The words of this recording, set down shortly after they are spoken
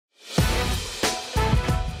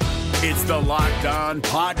It's the Locked On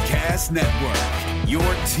Podcast Network, your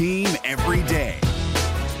team every day.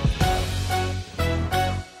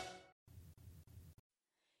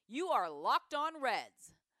 You are Locked On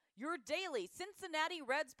Reds, your daily Cincinnati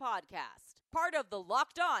Reds podcast. Part of the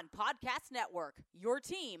Locked On Podcast Network, your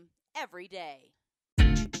team every day.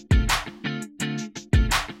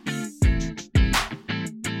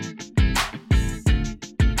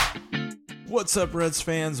 What's up, Reds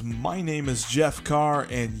fans? My name is Jeff Carr,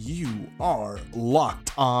 and you are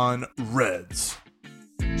Locked On Reds.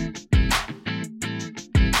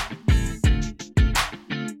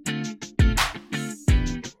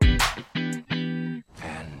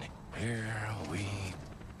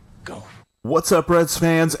 What's up, Reds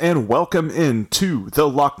fans, and welcome into the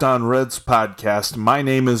Locked On Reds podcast. My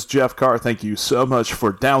name is Jeff Carr. Thank you so much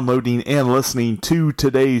for downloading and listening to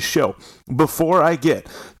today's show. Before I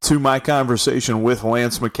get to my conversation with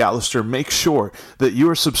Lance McAlister, make sure that you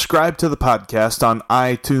are subscribed to the podcast on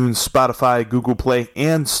iTunes, Spotify, Google Play,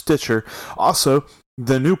 and Stitcher. Also,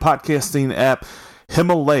 the new podcasting app,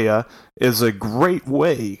 Himalaya, is a great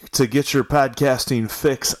way to get your podcasting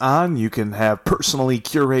fix on. You can have personally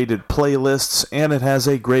curated playlists, and it has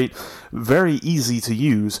a great, very easy to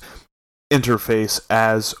use interface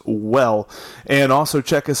as well. And also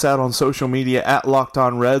check us out on social media at Locked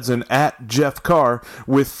On Reds and at Jeff Carr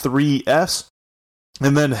with 3 S.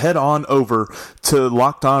 And then head on over to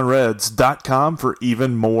lockedonreds.com for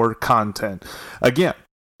even more content. Again,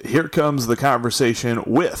 here comes the conversation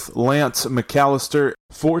with Lance McAlister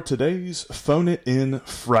for today's Phone It In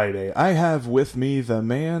Friday. I have with me the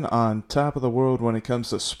man on top of the world when it comes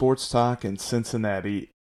to sports talk in Cincinnati,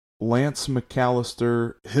 Lance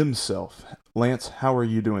McAlister himself. Lance, how are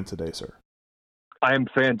you doing today, sir? I am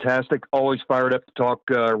fantastic. Always fired up to talk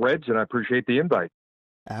Reds, and I appreciate the invite.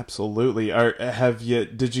 Absolutely.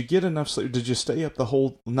 Did you get enough sleep? Did you stay up the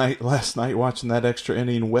whole night last night watching that extra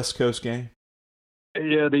inning West Coast game?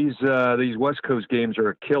 Yeah, these West Coast games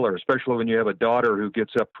are a killer, especially when you have a daughter who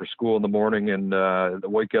gets up for school in the morning and the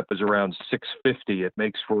wake up is around 6:50. It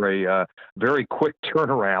makes for a very quick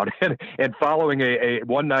turnaround, and following a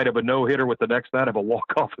one night of a no hitter with the next night of a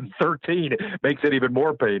walk off in 13 makes it even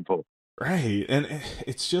more painful. Right, and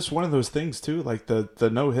it's just one of those things too. Like the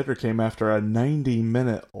no hitter came after a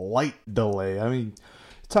 90-minute light delay. I mean,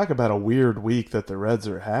 talk about a weird week that the Reds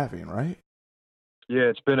are having, right? Yeah,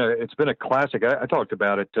 it's been a classic. I talked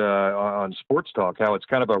about it on Sports Talk, how it's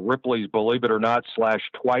kind of a Ripley's Believe It or Not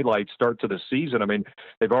 / Twilight start to the season. I mean,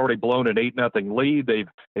 they've already blown an 8-0 lead. They've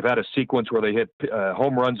had a sequence where they hit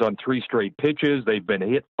home runs on 3 straight pitches. They've been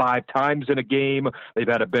hit 5 times in a game. They've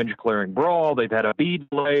had a bench clearing brawl. They've had a speed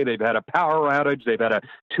delay. They've had a power outage. They've had a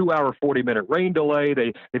 2-hour 40-minute rain delay.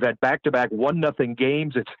 They've had back-to-back 1-0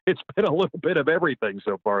 games. It's been a little bit of everything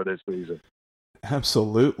so far this season.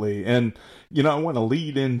 Absolutely. And, I want to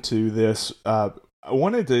lead into this. I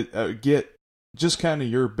wanted to get just kind of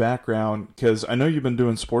your background, because I know you've been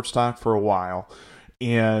doing sports talk for a while.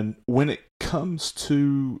 And when it comes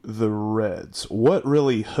to the Reds, what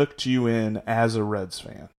really hooked you in as a Reds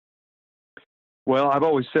fan? Well, I've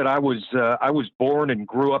always said I was born and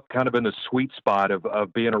grew up kind of in the sweet spot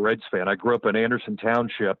of being a Reds fan. I grew up in Anderson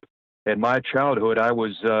Township. In my childhood, I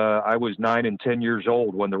was 9 and 10 years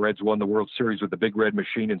old when the Reds won the World Series with the Big Red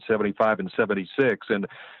Machine in 75 and 76. And,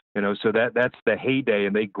 so that's the heyday.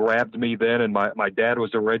 And they grabbed me then. And my dad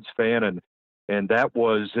was a Reds fan. And that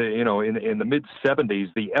was, in the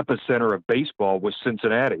mid-'70s, the epicenter of baseball was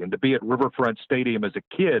Cincinnati. And to be at Riverfront Stadium as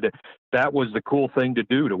a kid, that was the cool thing to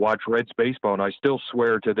do, to watch Reds baseball. And I still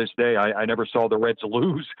swear to this day, I never saw the Reds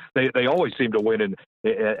lose. They always seem to win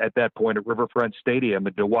at that point at Riverfront Stadium.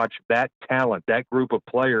 And to watch that talent, that group of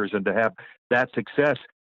players, and to have that success,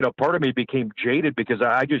 part of me became jaded because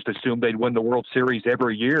I just assumed they'd win the World Series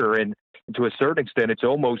every year. And to a certain extent, it's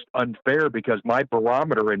almost unfair because my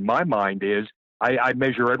barometer in my mind is I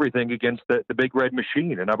measure everything against the Big Red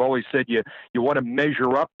Machine. And I've always said you want to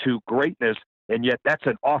measure up to greatness, and yet that's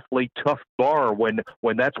an awfully tough bar when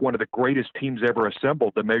that's one of the greatest teams ever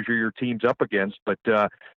assembled to measure your teams up against. But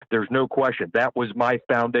there's no question. That was my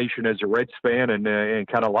foundation as a Reds fan and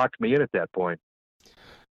kind of locked me in at that point.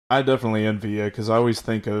 I definitely envy you, because I always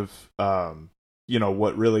think of,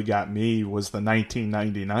 what really got me was the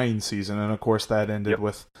 1999 season. And, of course, that ended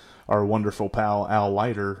with our wonderful pal Al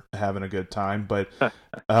Leiter having a good time. But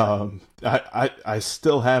I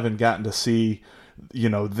still haven't gotten to see,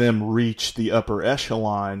 them reach the upper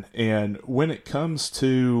echelon. And when it comes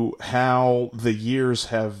to how the years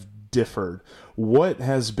have differed, what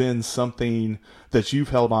has been something that you've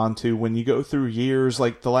held on to when you go through years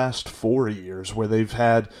like the last 4 years where they've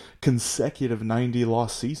had consecutive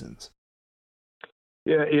 90-loss seasons?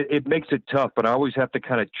 Yeah, it makes it tough, but I always have to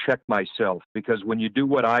kind of check myself, because when you do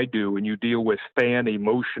what I do and you deal with fan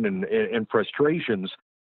emotion and frustrations,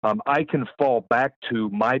 I can fall back to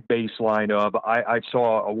my baseline of I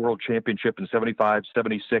saw a world championship in 75,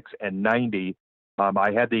 76, and 90.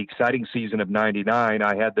 I had the exciting season of 99.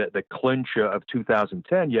 I had the clinch of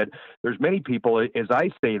 2010. Yet there's many people, as I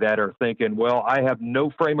say that, are thinking, well, I have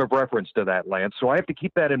no frame of reference to that, Lance. So I have to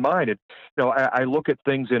keep that in mind. And, I look at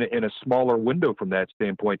things in a smaller window from that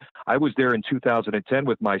standpoint. I was there in 2010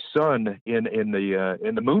 with my son in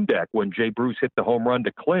the moon deck when Jay Bruce hit the home run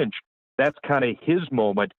to clinch. That's kind of his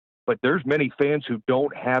moment. But there's many fans who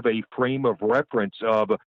don't have a frame of reference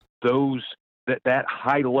of that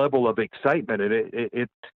high level of excitement. And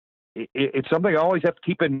it's something I always have to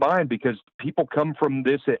keep in mind, because people come from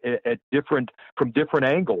this from different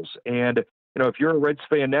angles. And if you're a Reds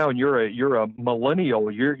fan now and you're a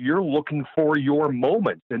millennial, you're looking for your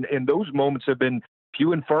moments, and those moments have been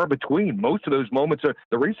few and far between. Most of those moments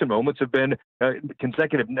the recent moments have been 5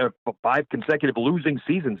 consecutive losing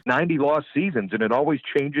seasons, 90 lost seasons, and it always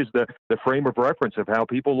changes the frame of reference of how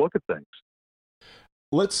people look at things.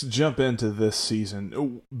 Let's jump into this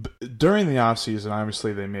season. During the offseason,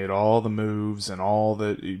 obviously, they made all the moves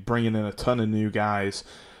and bringing in a ton of new guys.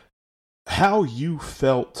 How you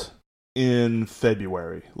felt in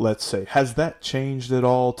February, let's say, has that changed at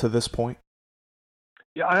all to this point?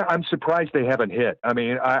 Yeah, I'm surprised they haven't hit. I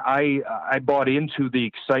mean, I bought into the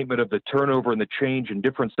excitement of the turnover and the change and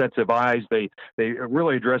different sets of eyes. They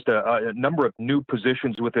really addressed a number of new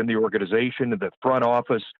positions within the organization, the front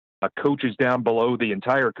office, coaches down below. The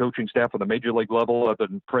entire coaching staff on the major league level, other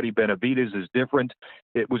than Freddie Benavidez, is different.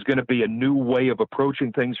 It was going to be a new way of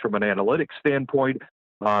approaching things from an analytics standpoint.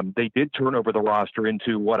 They did turn over the roster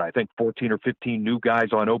into I think 14 or 15 new guys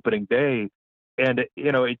on opening day. And,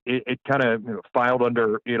 it kind of filed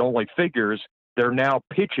under it only figures. They're now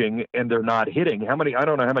pitching and they're not hitting. I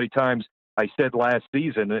don't know how many times I said last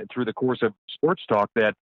season through the course of sports talk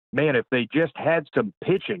that, man, if they just had some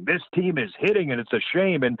pitching, this team is hitting and it's a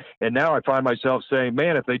shame. And now I find myself saying,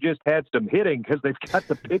 man, if they just had some hitting, because they've got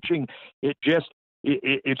the pitching,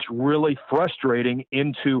 it's really frustrating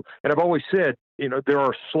and I've always said, there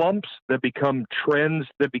are slumps that become trends,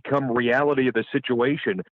 that become reality of the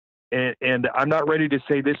situation. And I'm not ready to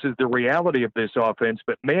say this is the reality of this offense,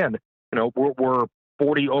 but man, we're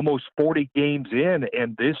almost 40 games in,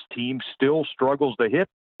 and this team still struggles to hit.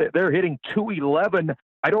 They're hitting .211.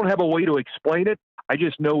 I don't have a way to explain it. I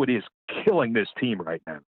just know it is killing this team right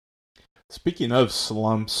now. Speaking of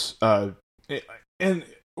slumps, and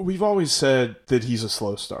we've always said that he's a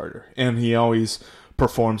slow starter, and he always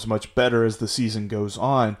performs much better as the season goes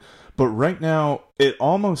on. But right now, it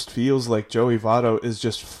almost feels like Joey Votto is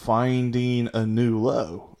just finding a new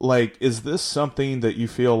low. Like, is this something that you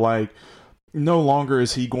feel like no longer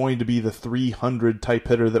is he going to be the 300 type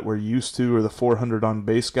hitter that we're used to, or the 400 on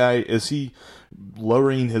base guy? Is he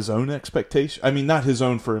lowering his own expectation? I mean, not his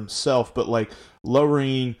own for himself, but like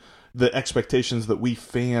lowering the expectations that we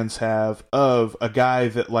fans have of a guy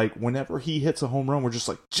that, like, whenever he hits a home run, we're just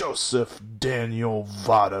like, Joseph Daniel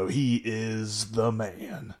Votto, he is the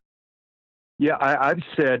man. Yeah, I've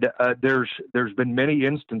said there's been many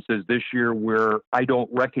instances this year where I don't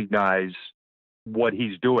recognize what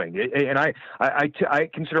he's doing, and I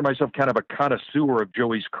consider myself kind of a connoisseur of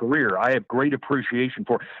Joey's career. I have great appreciation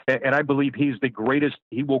for, and I believe he's the greatest.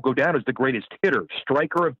 He will go down as the greatest hitter,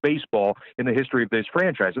 striker of baseball in the history of this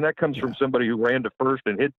franchise, and that comes from somebody who ran to first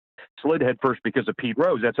and slid head first because of Pete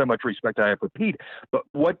Rose. That's how much respect I have for Pete. But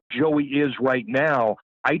what Joey is right now,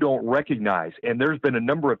 I don't recognize. And there's been a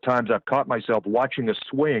number of times I've caught myself watching a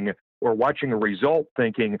swing or watching a result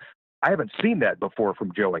thinking, I haven't seen that before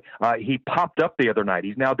from Joey. He popped up the other night.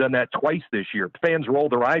 He's now done that twice this year. Fans roll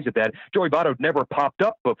their eyes at that. Joey Votto never popped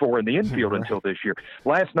up before in the infield until this year.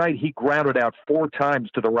 Last night, he grounded out 4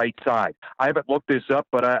 times to the right side. I haven't looked this up,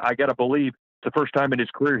 but I got to believe it's the first time in his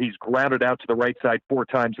career he's grounded out to the right side 4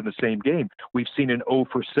 times in the same game. We've seen an 0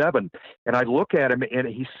 for 7. And I look at him, and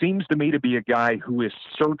he seems to me to be a guy who is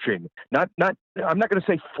searching. I'm not going to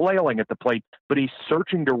say flailing at the plate, but he's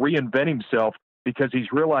searching to reinvent himself, because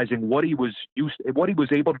he's realizing what he was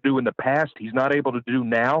able to do in the past, he's not able to do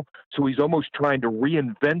now. So he's almost trying to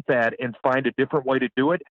reinvent that and find a different way to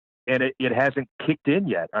do it. And it hasn't kicked in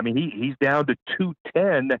yet. I mean, he's down to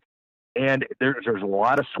 210. And there's a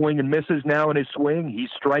lot of swing and misses now in his swing. He's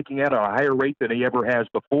striking out at a higher rate than he ever has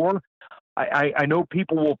before. I know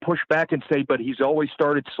people will push back and say, but he's always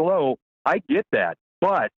started slow. I get that.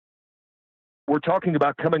 But we're talking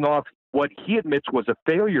about coming off what he admits was a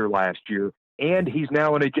failure last year, and he's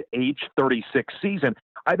now in age 36 season.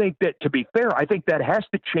 I think that, to be fair, I think that has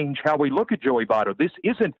to change how we look at Joey Votto. This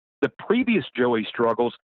isn't the previous Joey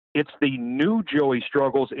struggles. It's the new Joey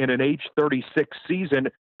struggles in an age 36 season,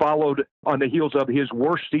 followed on the heels of his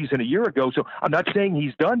worst season a year ago. So I'm not saying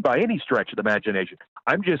he's done by any stretch of the imagination.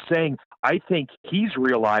 I'm just saying I think he's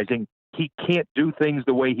realizing he can't do things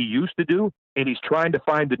the way he used to do, and he's trying to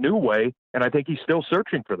find the new way, and I think he's still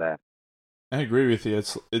searching for that. I agree with you.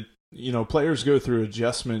 Players go through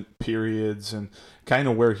adjustment periods, and kind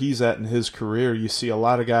of where he's at in his career, you see a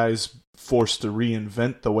lot of guys forced to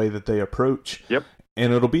reinvent the way that they approach. Yep.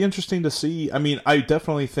 And it'll be interesting to see. I mean, I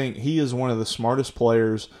definitely think he is one of the smartest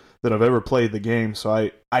players that have ever played the game, so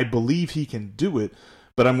I believe he can do it.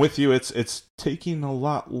 But I'm with you. It's taking a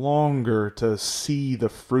lot longer to see the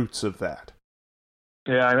fruits of that.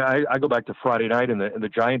 Yeah, I go back to Friday night in the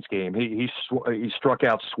Giants game. He struck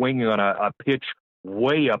out swinging on a pitch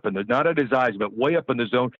way up in the, not at his eyes, but way up in the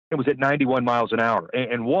zone. It was at 91 miles an hour.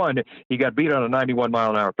 And one, he got beat on a 91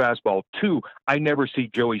 mile an hour fastball. Two, I never see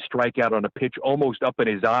Joey strike out on a pitch almost up in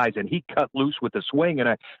his eyes, and he cut loose with the swing.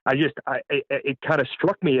 And it kind of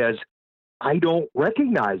struck me as, I don't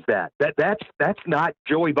recognize that. That's not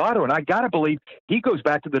Joey Votto. And I got to believe he goes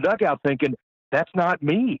back to the dugout thinking, that's not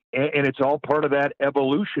me. And it's all part of that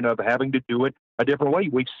evolution of having to do it a different way.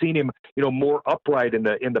 We've seen him, more upright in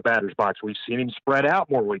the batter's box. We've seen him spread out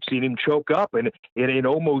more. We've seen him choke up, and it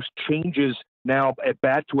almost changes now at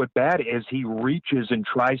bat to at bat as he reaches and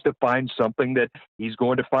tries to find something that he's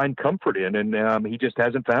going to find comfort in. And he just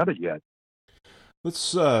hasn't found it yet.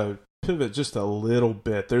 Let's pivot just a little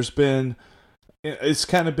bit. It's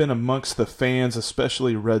kind of been amongst the fans,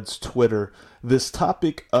 especially Reds Twitter, this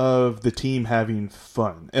topic of the team having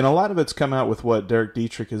fun. And a lot of it's come out with what Derek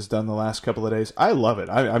Dietrich has done the last couple of days. I love it.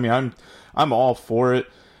 I mean, I'm all for it.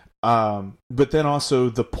 But then also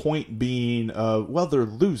the point being, they're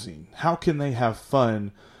losing. How can they have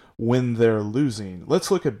fun when they're losing? Let's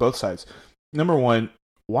look at both sides. Number one,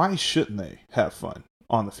 why shouldn't they have fun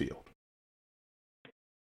on the field?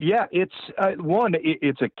 Yeah, it's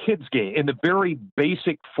it's a kid's game. In the very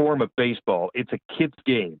basic form of baseball, it's a kid's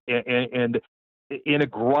game. And in a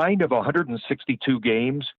grind of 162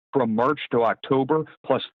 games from March to October,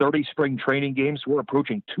 plus 30 spring training games, we're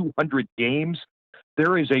approaching 200 games.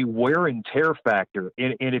 There is a wear and tear factor.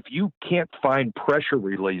 And if you can't find pressure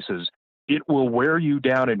releases, it will wear you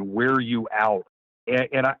down and wear you out.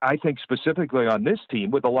 And I think specifically on this team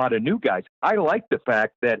with a lot of new guys, I like the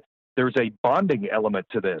fact that there's a bonding element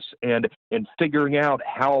to this and figuring out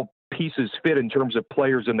how pieces fit in terms of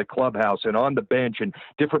players in the clubhouse and on the bench and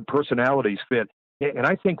different personalities fit. And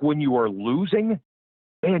I think when you are losing,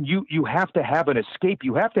 man, you have to have an escape.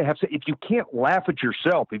 You have to have, if you can't laugh at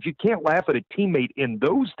yourself, if you can't laugh at a teammate in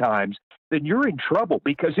those times, then you're in trouble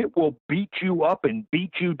because it will beat you up and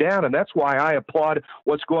beat you down. And that's why I applaud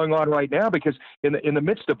what's going on right now, because in the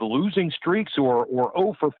midst of losing streaks or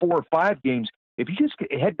 0 for 4 or 5 games, if you just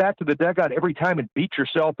head back to the dugout every time and beat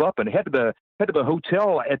yourself up and head to the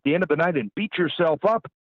hotel at the end of the night and beat yourself up,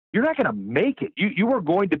 you're not going to make it. You are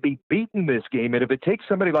going to be beaten this game. And if it takes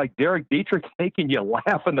somebody like Derek Dietrich making you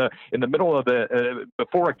laugh in the middle of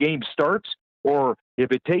before a game starts, or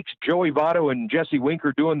if it takes Joey Votto and Jesse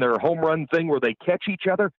Winker doing their home run thing where they catch each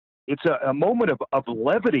other, it's a moment of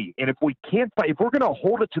levity. And if we can't fight, if we're going to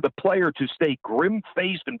hold it to the player to stay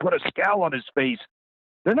grim-faced and put a scowl on his face,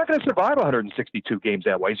 they're not going to survive 162 games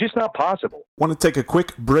that way. It's just not possible. Want to take a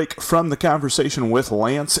quick break from the conversation with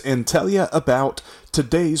Lance and tell you about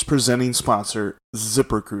today's presenting sponsor,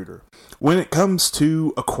 ZipRecruiter. When it comes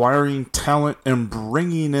to acquiring talent and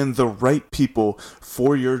bringing in the right people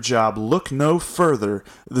for your job, look no further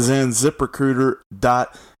than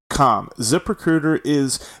ZipRecruiter.com. ZipRecruiter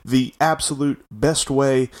is the absolute best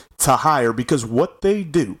way to hire because what they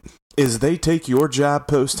do is they take your job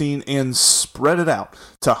posting and spread it out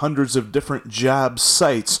to hundreds of different job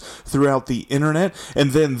sites throughout the internet,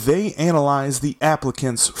 and then they analyze the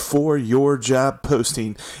applicants for your job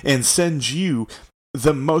posting and send you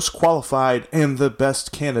the most qualified and the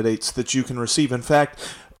best candidates that you can receive. In fact,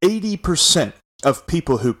 80% of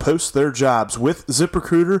people who post their jobs with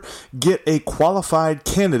ZipRecruiter get a qualified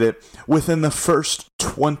candidate within the first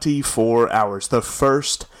 24 hours, the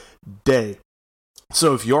first day.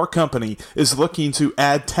 So if your company is looking to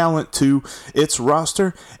add talent to its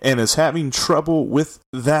roster and is having trouble with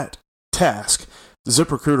that task,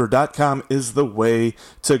 ZipRecruiter.com is the way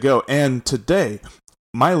to go. And today,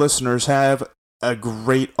 my listeners have a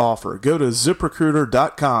great offer. Go to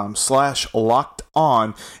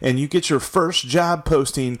ZipRecruiter.com/lockedon and you get your first job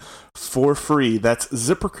posting for free. That's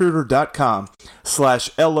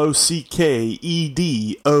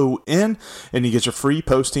ZipRecruiter.com/LOCKEDON and you get your free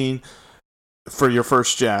posting for your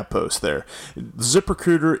first jab post there.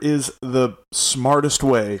 ZipRecruiter is the smartest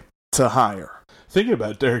way to hire. Thinking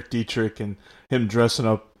about Derek Dietrich and him dressing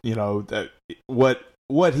up, that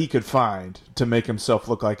what he could find to make himself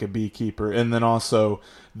look like a beekeeper, and then also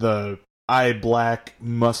the eye black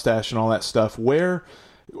mustache and all that stuff.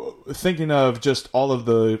 Thinking of just all of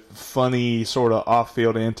the funny sort of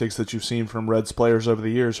off-field antics that you've seen from Reds players over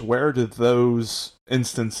the years, where did those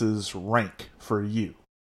instances rank for you?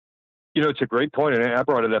 It's a great point, and I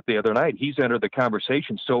brought it up the other night. He's entered the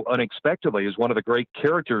conversation so unexpectedly as one of the great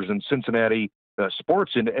characters in Cincinnati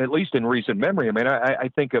sports, and at least in recent memory. I mean, I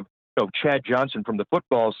think of Chad Johnson from the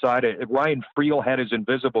football side. Ryan Friel had his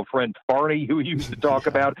invisible friend Farney, who he used to talk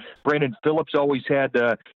about. Brandon Phillips always had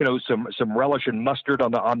some relish and mustard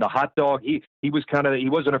on the hot dog. He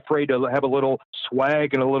wasn't afraid to have a little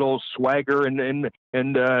swag and a little swagger, and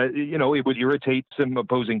it would irritate some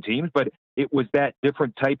opposing teams, but it was that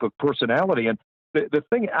different type of personality. And the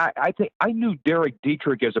thing, I think I knew Derek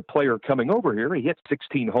Dietrich as a player coming over here. He hit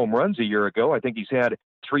 16 home runs a year ago. I think he's had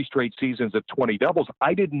 3 straight seasons of 20 doubles.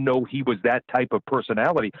 I didn't know he was that type of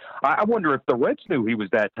personality. I wonder if the Reds knew he was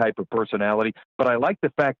that type of personality, but I like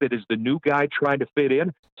the fact that as the new guy trying to fit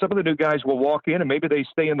in, some of the new guys will walk in and maybe they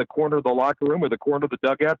stay in the corner of the locker room or the corner of the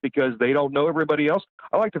dugout because they don't know everybody else.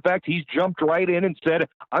 I like the fact he's jumped right in and said,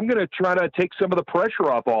 I'm going to try to take some of the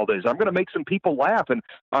pressure off all this. I'm going to make some people laugh. And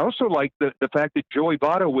I also like the fact that Joey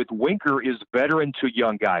Votto with Winker is veteran to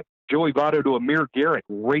young guy. Joey Votto to Amir Garrett,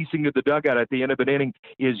 racing to the dugout at the end of an inning,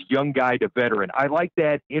 is young guy to veteran. I like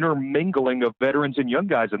that intermingling of veterans and young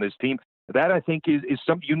guys on this team. That, I think, is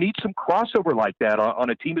some. You need some crossover like that on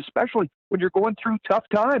a team, especially when you're going through tough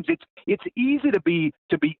times. It's easy to be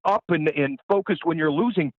up and focused when you're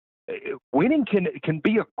losing. Winning can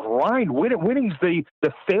be a grind. Winning's the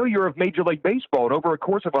failure of Major League Baseball. And over a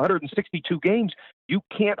course of 162 games, you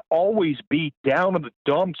can't always be down in the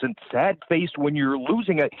dumps and sad-faced when you're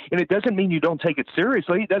losing it. And it doesn't mean you don't take it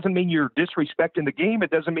seriously. It doesn't mean you're disrespecting the game.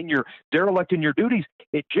 It doesn't mean you're derelict in your duties.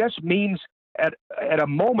 It just means at a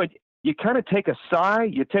moment you kind of take a sigh,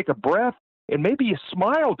 you take a breath, and maybe you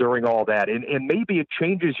smile during all that. And maybe it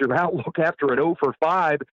changes your outlook after an 0 for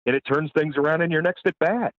 5, and it turns things around in your next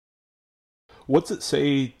at-bat. What's it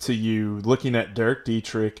say to you, looking at Derek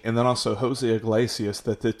Dietrich and then also Jose Iglesias,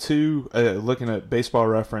 that the two, looking at Baseball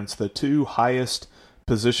Reference, the two highest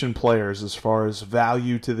position players as far as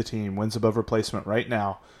value to the team, wins above replacement right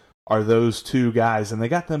now, are those two guys, and they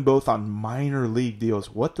got them both on minor league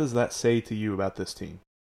deals. What does that say to you about this team?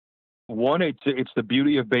 One, it's the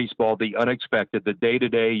beauty of baseball, the unexpected, the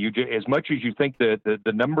day-to-day. As much as you think that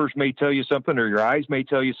the numbers may tell you something or your eyes may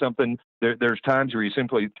tell you something, there's times where you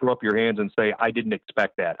simply throw up your hands and say, I didn't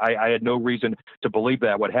expect that. I had no reason to believe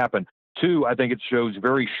that would happen. 2, I think it shows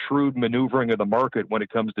very shrewd maneuvering of the market when it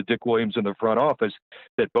comes to Dick Williams in the front office,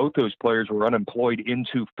 that both those players were unemployed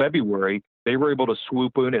into February. They were able to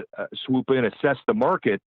swoop in, assess the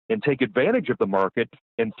market, and take advantage of the market.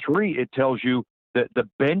 And 3, it tells you the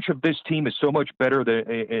bench of this team is so much better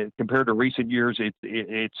than compared to recent years.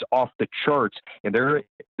 It's off the charts, and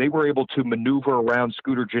they were able to maneuver around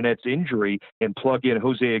Scooter Gennett's injury and plug in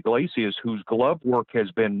Jose Iglesias, whose glove work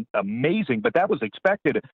has been amazing. But that was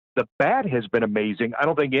expected. The bat has been amazing. I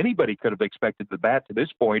don't think anybody could have expected the bat to this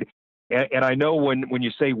point. And I know when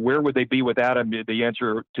you say where would they be without him, the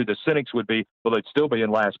answer to the cynics would be, well, they'd still be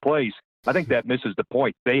in last place. I think that misses the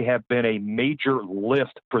point. They have been a major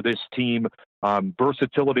lift for this team,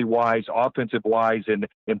 versatility-wise, offensive-wise,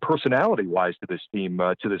 and personality-wise to this team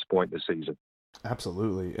to this point in the season.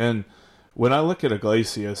 Absolutely. And when I look at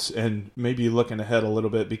Iglesias, and maybe looking ahead a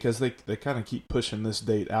little bit, because they kind of keep pushing this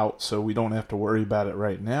date out so we don't have to worry about it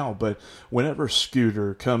right now, but whenever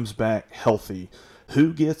Scooter comes back healthy,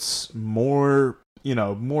 who gets more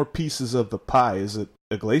pieces of the pie? Is it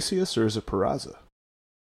Iglesias or is it Peraza?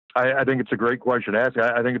 I think it's a great question to ask.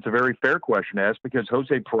 I think it's a very fair question to ask because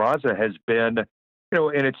Jose Peraza has been,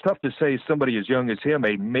 and it's tough to say somebody as young as him,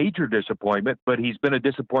 a major disappointment, but he's been a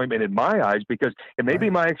disappointment in my eyes because maybe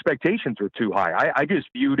my expectations were too high. I just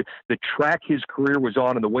viewed the track his career was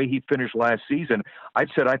on and the way he finished last season. I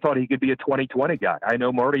thought he could be a 2020 guy. I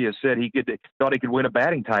know Marty has said thought he could win a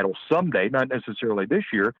batting title someday, not necessarily this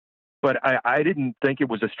year. But I didn't think it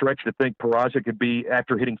was a stretch to think Peraza could be,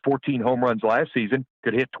 after hitting 14 home runs last season,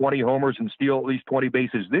 could hit 20 homers and steal at least 20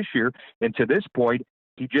 bases this year. And to this point,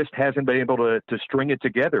 he just hasn't been able to string it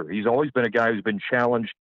together. He's always been a guy who's been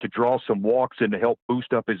challenged to draw some walks and to help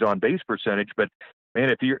boost up his on-base percentage. But, man,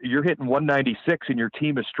 if you're hitting 196 and your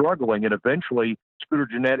team is struggling and eventually Scooter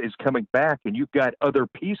Gennett is coming back and you've got other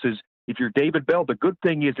pieces, if you're David Bell, the good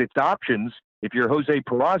thing is it's options. If you're Jose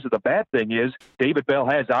Peraza, the bad thing is David Bell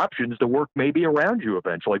has options to work maybe around you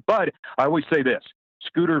eventually. But I always say this,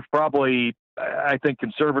 Scooter's probably, I think,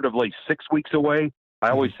 conservatively 6 weeks away. I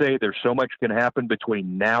always say there's so much can happen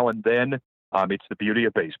between now and then. It's the beauty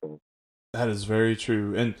of baseball. That is very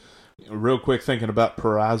true. And real quick, thinking about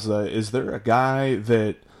Peraza, is there a guy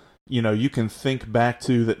that, you can think back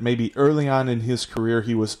to that maybe early on in his career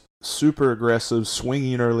he was super aggressive,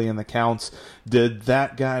 swinging early in the counts? Did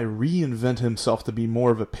that guy reinvent himself to be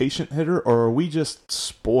more of a patient hitter, or are we just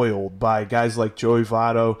spoiled by guys like Joey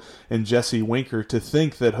Votto and Jesse Winker to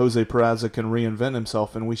think that Jose Peraza can reinvent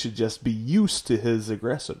himself and we should just be used to his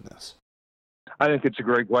aggressiveness? I think it's a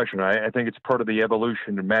great question. I think it's part of the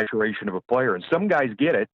evolution and maturation of a player. And some guys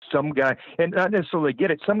get it. Some guys, and not necessarily get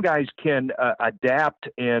it, some guys can adapt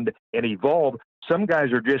and evolve. Some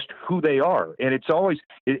guys are just who they are. And it's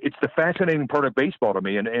the fascinating part of baseball to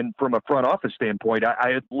me. And from a front office standpoint,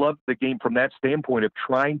 I love the game from that standpoint of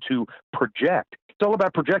trying to project. It's all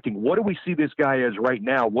about projecting. What do we see this guy as right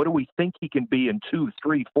now? What do we think he can be in 2,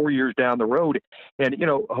 3, 4 years down the road? And,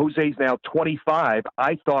 Jose's now 25.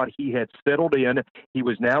 I thought he had settled in. He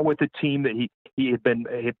was now with a team that he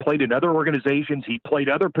had played in other organizations. He played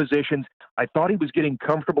other positions. I thought he was getting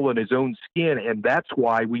comfortable in his own skin, and that's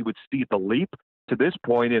why we would see the leap. To this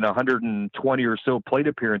point, in 120 or so plate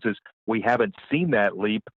appearances, we haven't seen that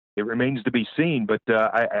leap. It remains to be seen, but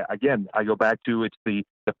I go back to it's the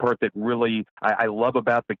part that really I love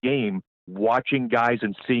about the game, watching guys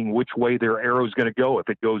and seeing which way their arrow is going to go, if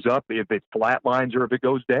it goes up, if it flatlines, or if it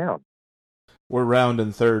goes down. We're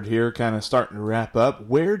rounding third here, kind of starting to wrap up.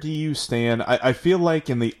 Where do you stand? I feel like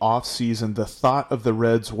in the offseason, the thought of the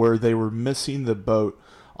Reds were they were missing the boat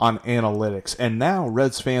on analytics. And now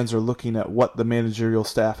Reds fans are looking at what the managerial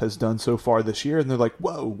staff has done so far this year, and they're like,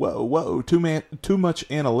 whoa, too much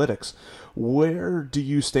analytics. Where do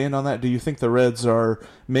you stand on that? Do you think the Reds are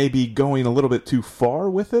maybe going a little bit too far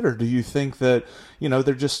with it, or do you think that,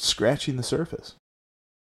 they're just scratching the surface?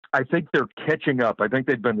 I think they're catching up. I think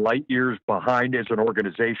they've been light years behind as an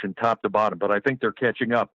organization, top to bottom, but I think they're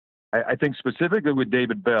catching up. I think specifically with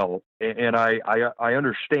David Bell, and I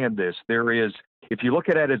understand this, there is, if you look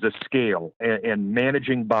at it as a scale and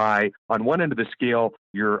managing by, on one end of the scale,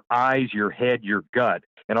 your eyes, your head, your gut,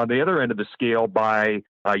 and on the other end of the scale by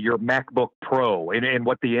your MacBook Pro and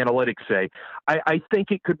what the analytics say, I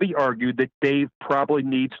think it could be argued that Dave probably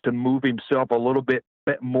needs to move himself a little bit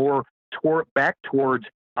more back towards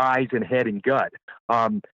eyes and head and gut.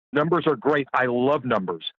 Numbers are great. I love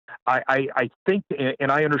numbers. I think,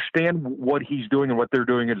 and I understand what he's doing and what they're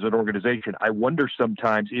doing as an organization. I wonder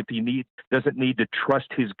sometimes if he doesn't need to trust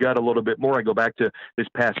his gut a little bit more. I go back to this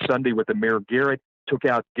past Sunday with Amir Garrett, took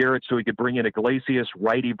out Garrett so he could bring in Iglesias,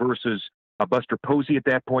 righty versus Buster Posey at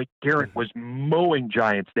that point. Garrett was mowing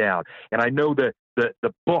Giants down. And I know that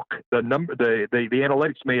the book, the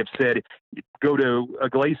analytics may have said, go to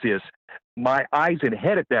Iglesias. My eyes and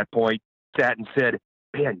head at that point sat and said,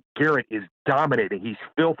 man, Garrett is dominating. He's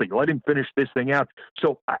filthy. Let him finish this thing out.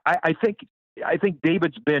 So I think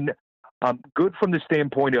David's been good from the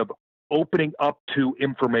standpoint of opening up to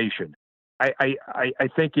information. I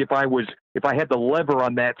think if I had the lever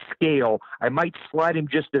on that scale, I might slide him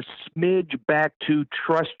just a smidge back to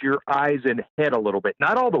trust your eyes and head a little bit.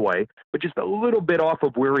 Not all the way, but just a little bit off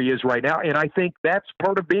of where he is right now. And I think that's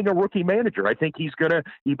part of being a rookie manager. I think he's going to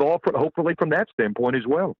evolve, hopefully, from that standpoint as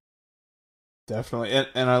well. Definitely.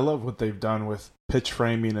 And I love what they've done with pitch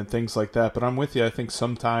framing and things like that. But I'm with you. I think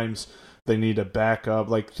sometimes they need a backup.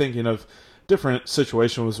 Like thinking of different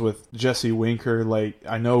situations with Jesse Winker. Like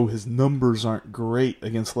I know his numbers aren't great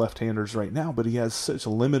against left-handers right now, but he has such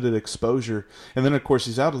limited exposure. And then, of course,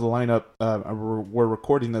 he's out of the lineup. We're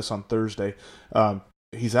recording this on Thursday.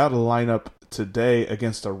 He's out of the lineup today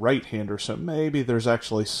against a right-hander. So maybe there's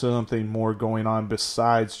actually something more going on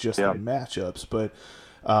besides just the matchups. But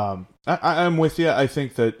I'm with you. I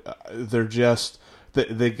think that they're just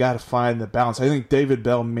they got to find the balance. I think David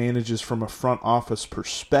Bell manages from a front office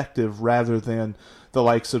perspective rather than the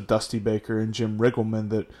likes of Dusty Baker and Jim Riggleman,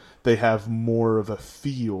 that they have more of a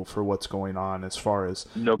feel for what's going on as far as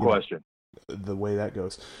no question the way that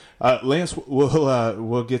goes. Lance,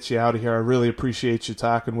 we'll get you out of here. I really appreciate you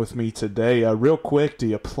talking with me today. Real quick, do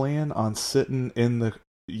you plan on sitting in the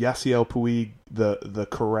Yasiel Puig the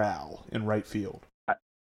corral in right field?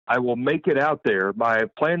 I will make it out there. My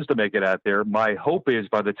plans to make it out there. My hope is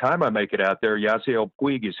by the time I make it out there, Yasiel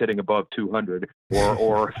Puig is hitting above 200,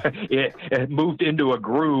 or it moved into a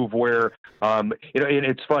groove where, and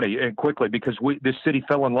it's funny and quickly because this city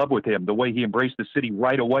fell in love with him, the way he embraced the city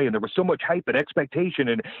right away, and there was so much hype and expectation,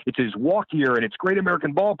 and it's his walk year, and it's Great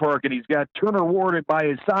American Ballpark, and he's got Turner Ward by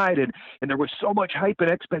his side, and there was so much hype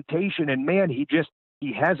and expectation, and man, he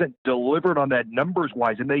hasn't delivered on that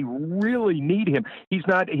numbers-wise, and they really need him. He's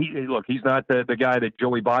not the guy that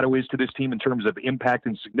Joey Votto is to this team in terms of impact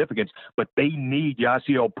and significance, but they need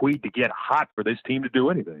Yasiel Puig to get hot for this team to do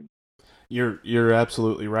anything. You're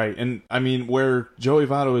absolutely right. And, I mean, where Joey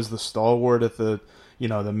Votto is the stalwart at the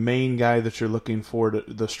main guy that you're looking for,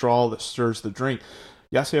 the straw that stirs the drink,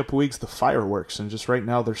 Yasiel Puig's the fireworks, and just right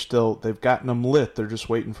now they've gotten him lit. They're just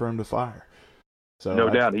waiting for him to fire. So no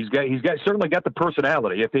doubt, he's certainly got the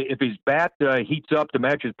personality. If his bat heats up to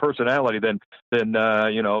match his personality, then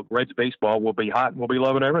Reds baseball will be hot and we'll be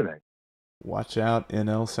loving everything. Watch out,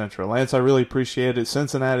 NL Central. Lance, I really appreciate it.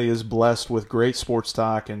 Cincinnati is blessed with great sports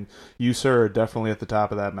talk, and you, sir, are definitely at the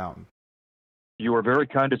top of that mountain. You are very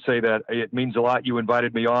kind to say that. It means a lot. You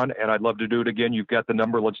invited me on, and I'd love to do it again. You've got the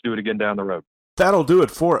number. Let's do it again down the road. That'll do it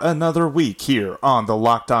for another week here on the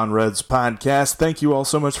Locked On Reds podcast. Thank you all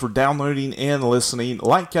so much for downloading and listening.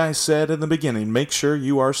 Like I said in the beginning, make sure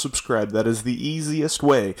you are subscribed. That is the easiest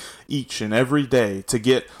way each and every day to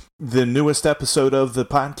get the newest episode of the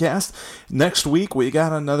podcast. Next week, we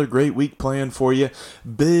got another great week planned for you.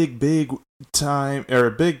 Big interview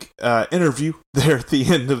there at the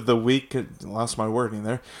end of the week. I lost my wording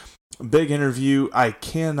there. Big interview. I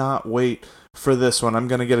cannot wait for this one. I'm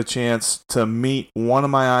going to get a chance to meet one of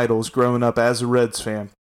my idols growing up as a Reds fan,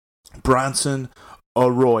 Bronson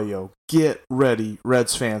Arroyo. Get ready,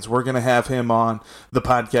 Reds fans. We're going to have him on the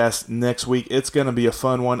podcast next week. It's going to be a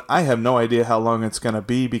fun one. I have no idea how long it's going to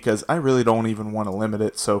be because I really don't even want to limit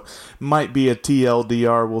it. So might be a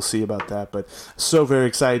TLDR. We'll see about that. But so very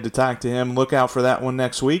excited to talk to him. Look out for that one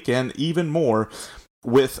next week and even more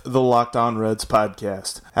with the Locked On Reds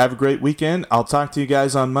podcast. Have a great weekend. I'll talk to you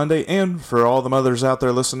guys on Monday. And for all the mothers out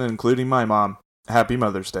there listening, including my mom, happy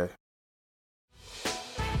Mother's Day.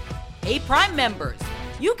 Hey, Prime members,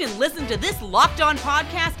 you can listen to this Locked On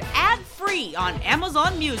podcast ad-free on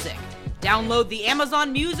Amazon Music. Download the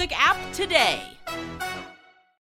Amazon Music app today.